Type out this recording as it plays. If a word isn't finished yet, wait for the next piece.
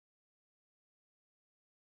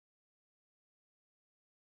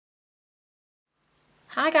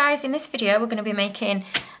Hi guys, in this video we're going to be making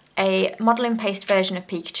a modelling paste version of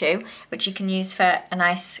Pikachu, which you can use for a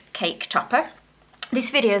nice cake topper. This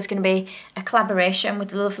video is going to be a collaboration with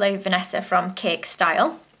the lovely Vanessa from CAKES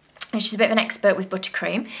Style, and she's a bit of an expert with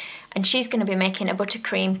buttercream, and she's going to be making a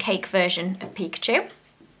buttercream cake version of Pikachu.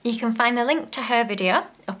 You can find the link to her video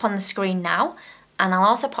up on the screen now, and I'll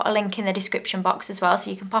also put a link in the description box as well,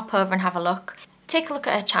 so you can pop over and have a look. Take a look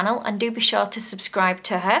at her channel and do be sure to subscribe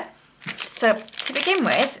to her. So to begin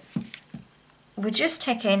with, we're just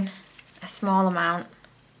taking a small amount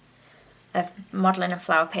of modelling and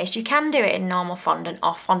flour paste. You can do it in normal fondant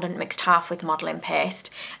or fondant mixed half with modelling paste.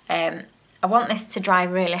 I want this to dry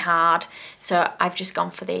really hard, so I've just gone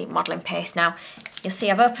for the modelling paste. Now, you'll see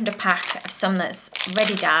I've opened a pack of some that's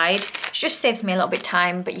ready dyed. It just saves me a little bit of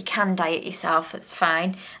time, but you can dye it yourself, it's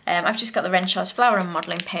fine. I've just got the Renshaw's flour and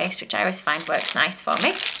modelling paste, which I always find works nice for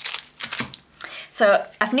me. So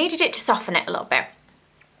I've kneaded it to soften it a little bit.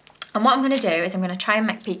 And what I'm going to do is I'm going to try and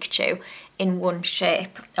make Pikachu in one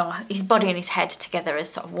shape, or his body and his head together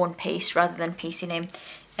as sort of one piece rather than piecing him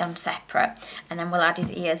on separate. And then we'll add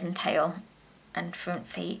his ears and tail and front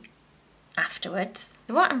feet afterwards.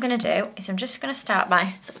 So what I'm going to do is I'm just going to start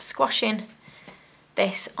by sort of squashing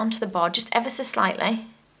this onto the board just ever so slightly,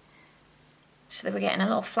 so that we're getting a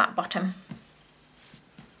little flat bottom.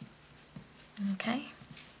 Okay.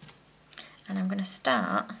 And I'm going to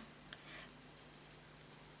start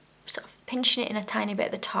sort of pinching it in a tiny bit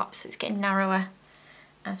at the top so it's getting narrower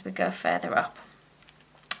as we go further up.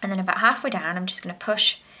 And then about halfway down, I'm just going to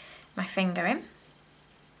push my finger in.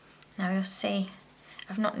 Now you'll see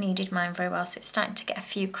I've not kneaded mine very well, so it's starting to get a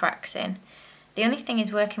few cracks in. The only thing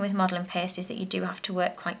is working with modelling paste is that you do have to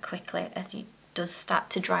work quite quickly as it does start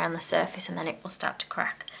to dry on the surface, and then it will start to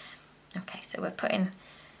crack. Okay, so we're putting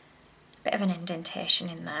bit of an indentation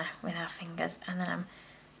in there with our fingers, and then I'm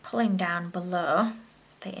pulling down below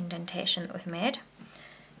the indentation that we've made,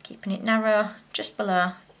 keeping it narrow just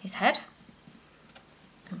below his head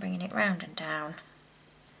and bringing it round and down.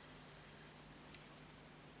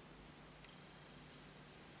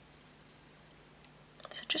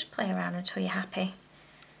 So just play around until you're happy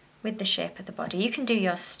with the shape of the body. You can do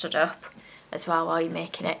yours stood up as well while you're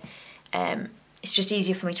making it. It's just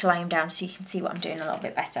easier for me to lie him down so you can see what I'm doing a little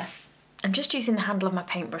bit better. I'm just using the handle of my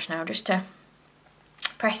paintbrush now just to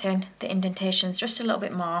press in the indentations just a little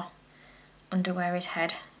bit more under where his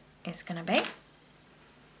head is going to be,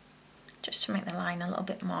 just to make the line a little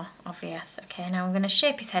bit more obvious. Okay, now I'm going to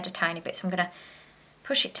shape his head a tiny bit, so I'm going to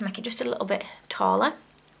push it to make it just a little bit taller,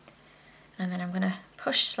 and then I'm going to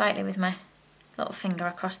push slightly with my little finger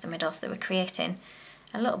across the middle so that we're creating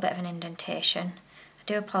a little bit of an indentation. I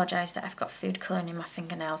do apologise that I've got food colouring in my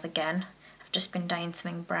fingernails again. Just been dyeing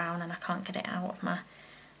something brown and I can't get it out of my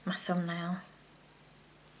thumbnail.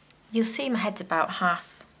 You'll see my head's about half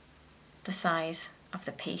the size of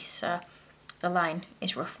the piece, so the line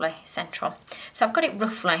is roughly central. So I've got it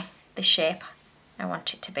roughly the shape I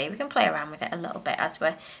want it to be. We can play around with it a little bit as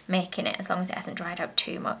we're making it, as long as it hasn't dried out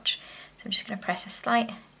too much. So I'm just going to press a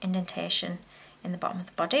slight indentation in the bottom of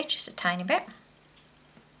the body, just a tiny bit.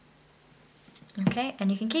 Okay,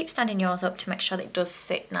 and you can keep standing yours up to make sure that it does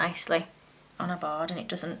sit nicely on a board and it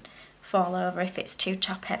doesn't fall over if it's too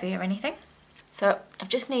top heavy or anything. So I've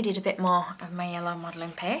just needed a bit more of my yellow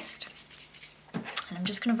modelling paste, and I'm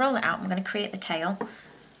just going to roll it out. I'm going to create the tail.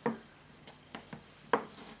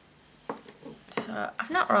 So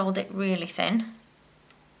I've not rolled it really thin.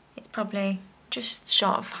 It's probably just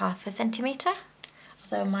short of 1/2 centimetre,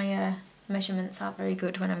 although my measurements aren't very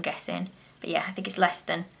good when I'm guessing. But yeah, I think it's less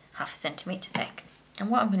than 1/2 centimetre thick.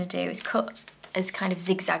 And what I'm going to do is cut as kind of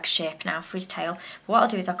zigzag shape now for his tail. But what I'll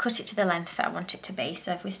do is I'll cut it to the length that I want it to be.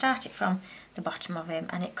 So if we start it from the bottom of him,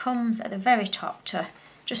 and it comes at the very top to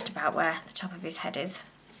just about where the top of his head is.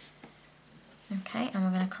 Okay, and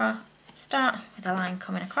we're going to start with a line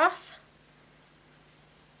coming across,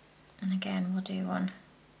 and again we'll do one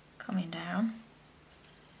coming down.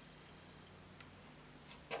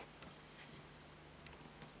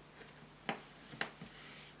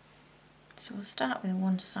 So we'll start with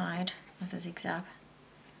one side of the zigzag,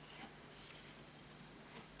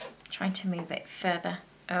 trying to move it further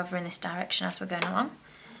over in this direction as we're going along.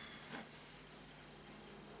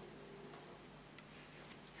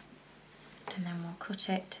 And then we'll cut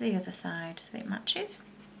it to the other side so that it matches.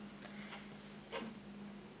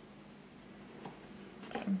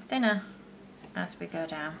 Getting thinner as we go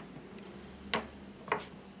down.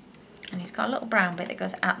 And he's got a little brown bit that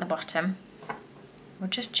goes at the bottom. We'll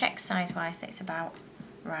just check size-wise that it's about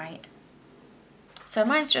right. So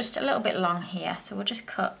mine's just a little bit long here, so we'll just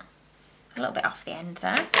cut a little bit off the end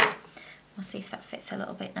there. We'll see if that fits a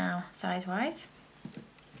little bit now, size-wise.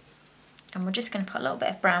 And we're just going to put a little bit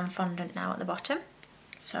of brown fondant now at the bottom.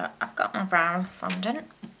 So I've got my brown fondant,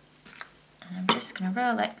 and I'm just going to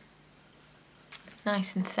roll it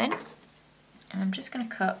nice and thin, and I'm just going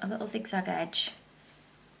to cut a little zigzag edge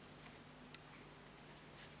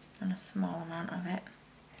on a small amount of it.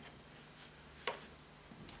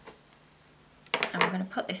 And we're going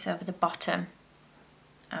to put this over the bottom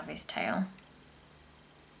of his tail.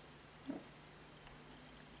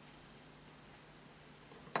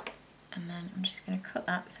 And then I'm just going to cut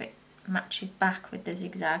that so it matches back with the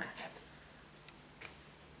zigzag.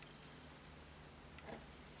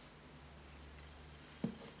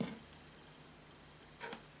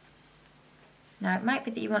 Now it might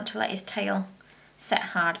be that you want to let his tail set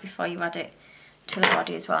hard before you add it to the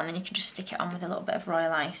body as well, and then you can just stick it on with a little bit of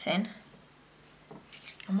royal icing.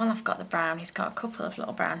 And while I've got the brown, he's got a couple of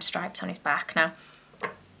little brown stripes on his back. Now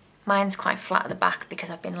mine's quite flat at the back because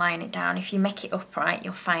I've been laying it down. If you make it upright,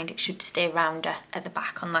 you'll find it should stay rounder at the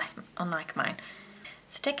back, unlike mine.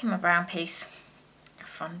 So taking my brown piece of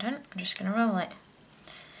fondant, I'm just going to roll it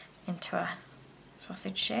into a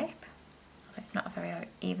sausage shape. If it's not a very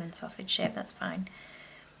even sausage shape, that's fine.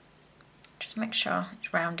 Just make sure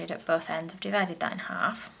it's rounded at both ends. I've divided that in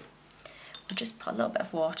half. We'll just put a little bit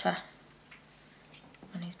of water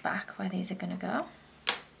on his back where these are going to go.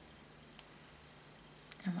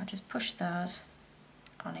 And we'll just push those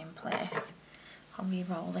on in place. I'll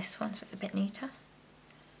re-roll this one so it's a bit neater.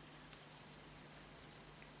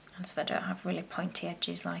 And so they don't have really pointy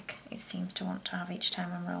edges like it seems to want to have each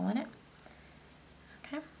time I'm rolling it.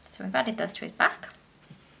 Okay, so we've added those to his back.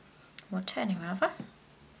 We'll turn him over.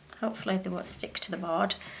 Hopefully they won't stick to the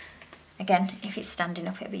board. Again, if it's standing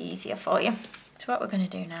up, it'll be easier for you. So what we're going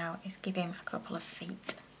to do now is give him a couple of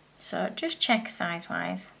feet. So just check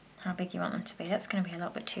size-wise how big you want them to be. That's going to be a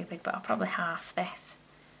little bit too big, but I'll probably half this.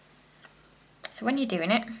 So when you're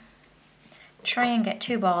doing it, try and get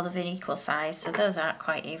two balls of an equal size. So those aren't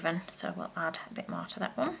quite even, so we'll add a bit more to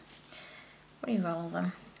that one. Re-roll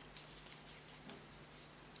them.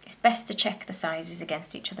 It's best to check the sizes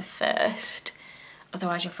against each other first.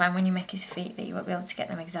 Otherwise you'll find when you make his feet that you won't be able to get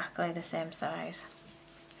them exactly the same size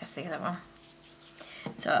as the other one.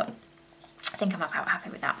 So I think I'm about happy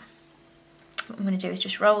with that. What I'm going to do is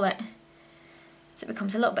just roll it so it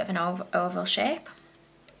becomes a little bit of an oval shape.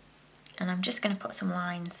 And I'm just going to put some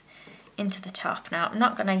lines into the top. Now I'm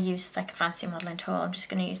not going to use like a fancy modelling tool, I'm just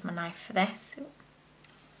going to use my knife for this.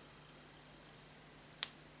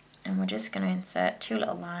 And we're just going to insert two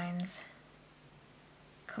little lines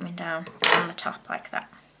coming down on the top like that.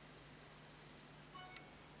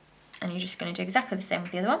 And you're just going to do exactly the same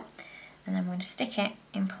with the other one. And then we're going to stick it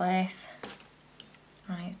in place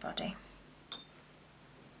on his body.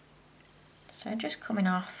 So just coming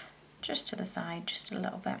off just to the side, just a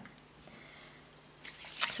little bit.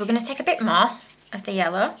 So we're going to take a bit more of the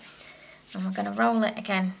yellow and we're going to roll it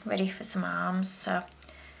again, ready for some arms. So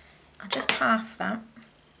I'll just half that.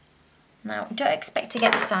 Now don't expect to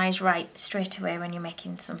get the size right straight away when you're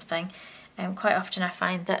making something. Quite often I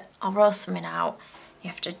find that I'll roll something out,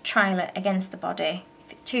 you have to trial it against the body.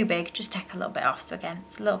 If it's too big, just take a little bit off. So again,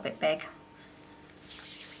 it's a little bit big.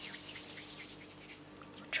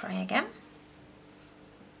 We'll try again.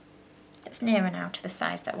 It's nearer now to the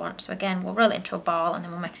size that I want. So again, we'll roll it into a ball and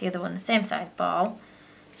then we'll make the other one the same size ball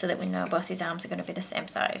so that we know both his arms are going to be the same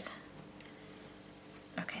size.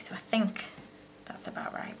 Okay, so I think that's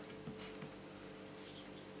about right.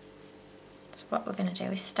 So what we're going to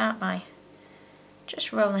do is start by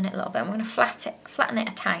just rolling it a little bit. I'm going to flatten it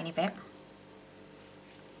a tiny bit.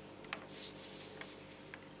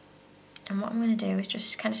 And what I'm going to do is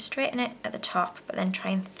just kind of straighten it at the top, but then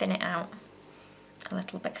try and thin it out a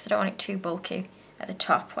little bit because I don't want it too bulky at the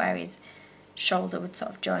top where his shoulder would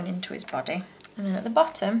sort of join into his body. And then at the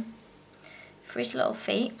bottom, for his little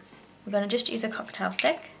feet, we're going to just use a cocktail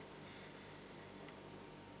stick.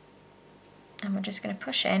 And we're just going to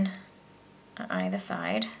push in at either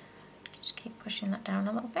side. Just keep pushing that down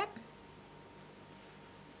a little bit.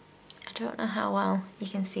 I don't know how well you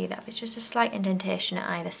can see that, but it's just a slight indentation at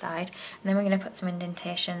either side. And then we're going to put some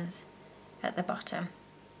indentations at the bottom.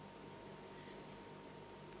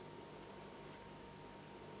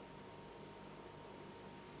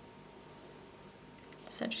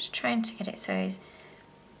 So just trying to get it so his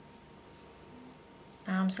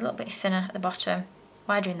arms a little bit thinner at the bottom,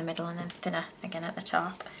 wider in the middle and then thinner again at the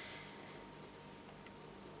top.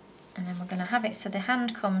 And then we're going to have it so the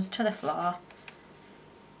hand comes to the floor.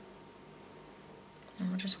 And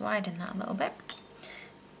we'll just widen that a little bit.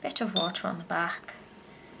 Bit of water on the back.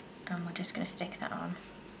 And we're just going to stick that on.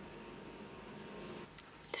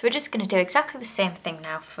 So So we're just going to do exactly the same thing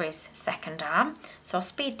now for his second arm. So I'll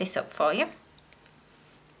speed this up for you.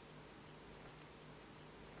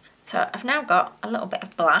 So I've now got a little bit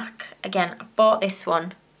of black. Again, I bought this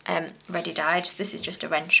one ready dyed. This is just a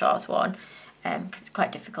Renshaw's one because it's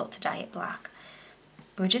quite difficult to dye it black.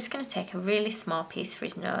 We're just going to take a really small piece for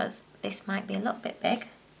his nose. This might be a little bit big.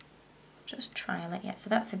 Just trial it, yeah. So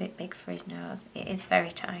that's a bit big for his nose. It is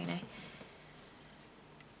very tiny.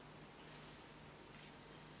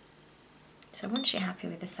 So once you're happy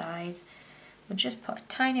with the size, we'll just put a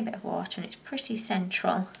tiny bit of water, and it's pretty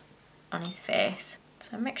central on his face.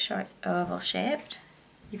 So make sure it's oval shaped.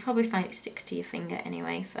 You probably find it sticks to your finger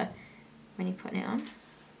anyway for when you're putting it on.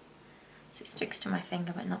 So it sticks to my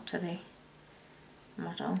finger but not to the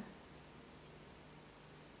model.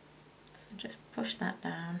 So just push that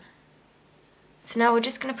down. So now we're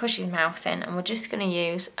just going to push his mouth in, and we're just going to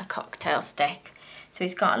use a cocktail stick. So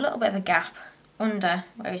he's got a little bit of a gap under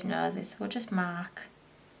where his nose is, so we'll just mark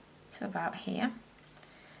to about here,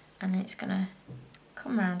 and then it's going to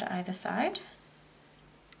come round at either side.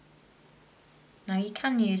 Now you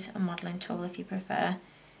can use a modelling tool if you prefer,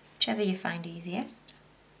 whichever you find easiest.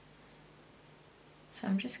 So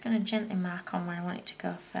I'm just going to gently mark on where I want it to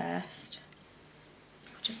go first.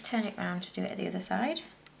 Just turn it round to do it at the other side.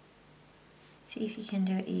 See if you can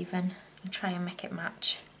do it even and try and make it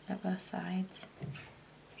match at both sides.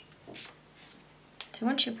 So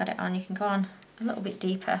once you've got it on, you can go on a little bit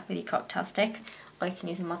deeper with your cocktail stick, or you can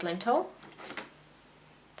use a modelling tool.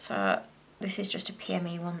 So this is just a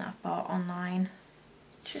PME one that I've bought online.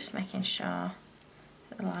 Just making sure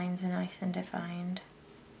that the lines are nice and defined.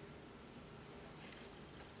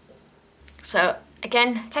 So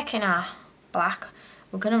again, taking our black,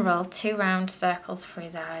 we're going to roll 2 round circles for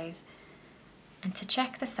his eyes. And to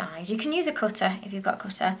check the size, you can use a cutter if you've got a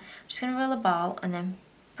cutter. I'm just going to roll a ball and then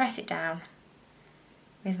press it down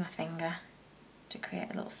with my finger to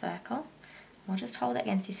create a little circle. We'll just hold it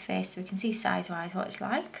against his face so we can see size-wise what it's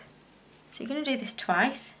like. So you're going to do this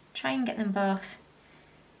twice. Try and get them both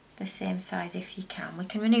the same size if you can. We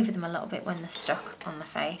can manoeuvre them a little bit when they're stuck on the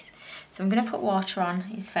face. So I'm going to put water on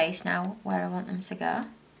his face now where I want them to go.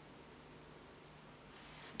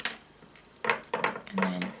 And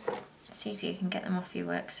then see if you can get them off your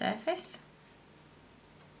work surface,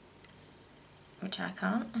 which I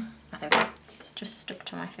can't. Oh, there we go. It's just stuck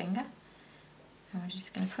to my finger. And we're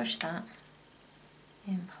just going to push that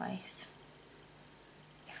in place,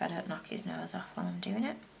 if I don't knock his nose off while I'm doing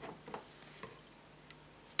it.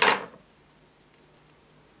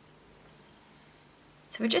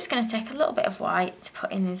 So we're just going to take a little bit of white to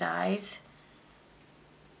put in his eyes,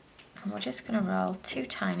 and we're just going to roll 2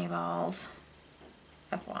 tiny balls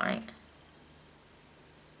of white.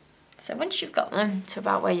 So once you've got them to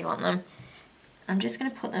about where you want them, I'm just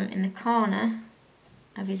going to put them in the corner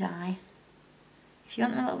of his eye. If you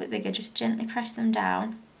want them a little bit bigger, just gently press them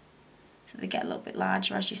down so they get a little bit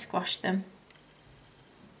larger as you squash them.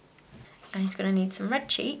 And he's going to need some red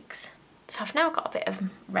cheeks. So I've now got a bit of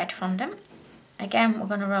red fondant. Again, we're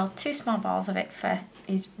going to roll 2 small balls of it for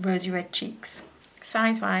his rosy red cheeks.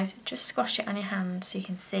 Size-wise, just squash it on your hand so you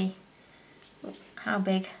can see how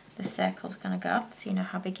big the circle's going to go, so you know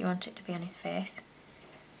how big you want it to be on his face.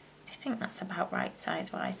 I think that's about right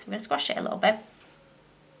size-wise. So we're going to squash it a little bit.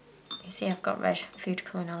 You see I've got red food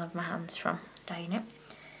colouring all over my hands from dyeing it.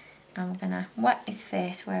 And we're going to wet his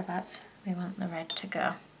face whereabouts we want the red to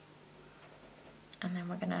go. And then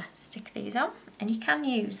we're going to stick these on. And you can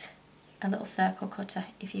use a little circle cutter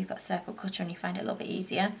if you've got a circle cutter and you find it a little bit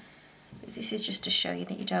easier. But this is just to show you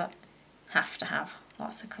that you don't have to have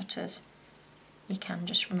lots of cutters. You can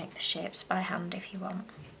just make the shapes by hand if you want.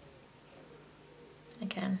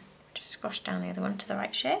 Again, just squash down the other one to the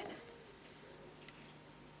right shape.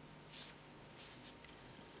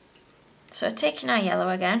 So taking our yellow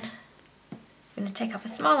again, we're going to take off a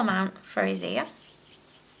small amount for his ear,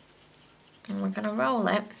 and we're going to roll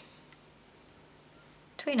it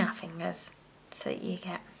between our fingers so that you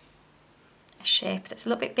get a shape that's a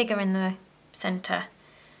little bit bigger in the centre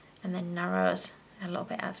and then narrows a little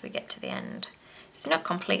bit as we get to the end. So it's not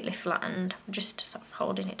completely flattened, we're just sort of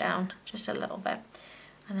holding it down just a little bit,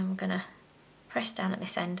 and then we're going to press down at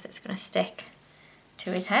this end that's going to stick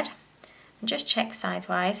to his head, and just check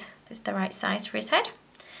size-wise that's the right size for his head.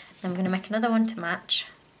 Then we're going to make another one to match.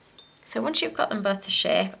 So once you've got them both to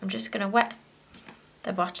shape, I'm just going to wet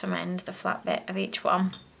the bottom end, the flat bit of each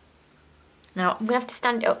one. Now I'm going to have to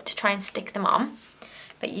stand it up to try and stick them on,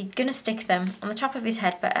 but you're going to stick them on the top of his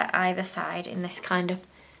head but at either side in this kind of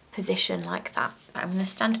position like that. But I'm going to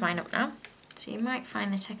stand mine up now, so you might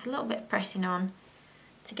find they take a little bit of pressing on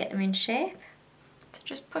to get them in shape. So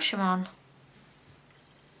just push them on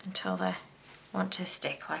until they want to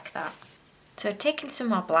stick like that. So taking some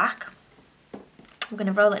more black, I'm going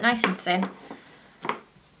to roll it nice and thin.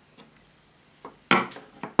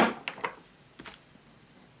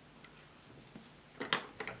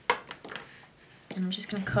 And I'm just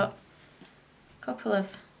going to cut a couple of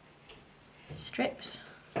strips.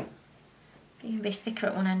 You can be thicker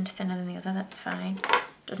at one end, thinner than the other, that's fine.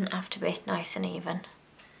 Doesn't have to be nice and even.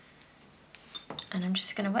 And I'm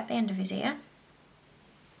just going to wet the end of his ear.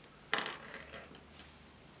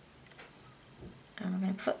 And we're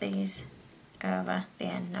going to put these over the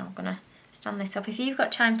end. Now we're going to stand this up. If you've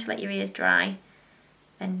got time to let your ears dry,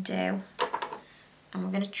 then do. And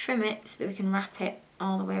we're going to trim it so that we can wrap it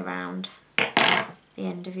all the way around the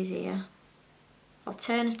end of his ear.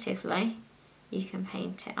 Alternatively, you can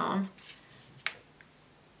paint it on.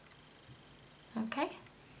 Okay,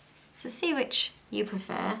 so see which you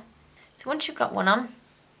prefer. So once you've got one on,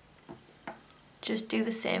 just do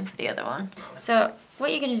the same for the other one. So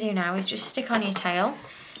what you're going to do now is just stick on your tail.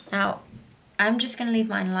 Now, I'm just going to leave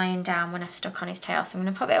mine lying down when I've stuck on his tail. So I'm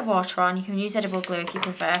going to put a bit of water on. You can use edible glue if you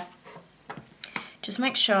prefer. Just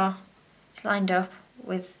make sure it's lined up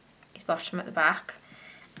with his bottom at the back.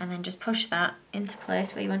 And then just push that into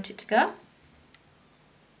place where you want it to go.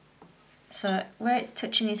 So where it's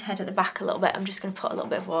touching his head at the back a little bit, I'm just going to put a little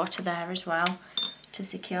bit of water there as well to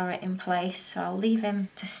secure it in place. So I'll leave him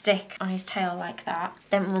to stick on his tail like that.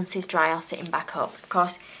 Then once he's dry, I'll sit him back up. Of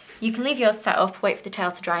course, you can leave yours set up, wait for the tail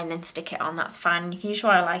to dry and then stick it on, that's fine. You can use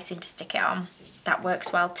royal icing to stick it on. That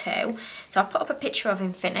works well too. So I'll put up a picture of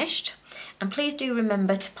him finished. And please do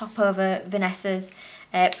remember to pop over Vanessa's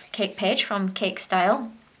cake page from Cake Style,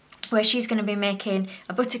 where she's going to be making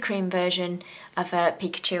a buttercream version of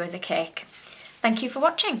Pikachu as a cake. Thank you for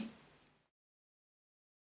watching.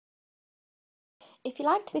 If you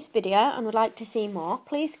liked this video and would like to see more,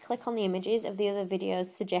 please click on the images of the other videos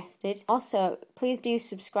suggested. Also, please do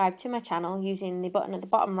subscribe to my channel using the button at the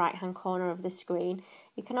bottom right hand corner of the screen.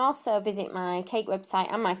 You can also visit my cake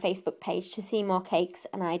website and my Facebook page to see more cakes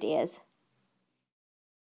and ideas.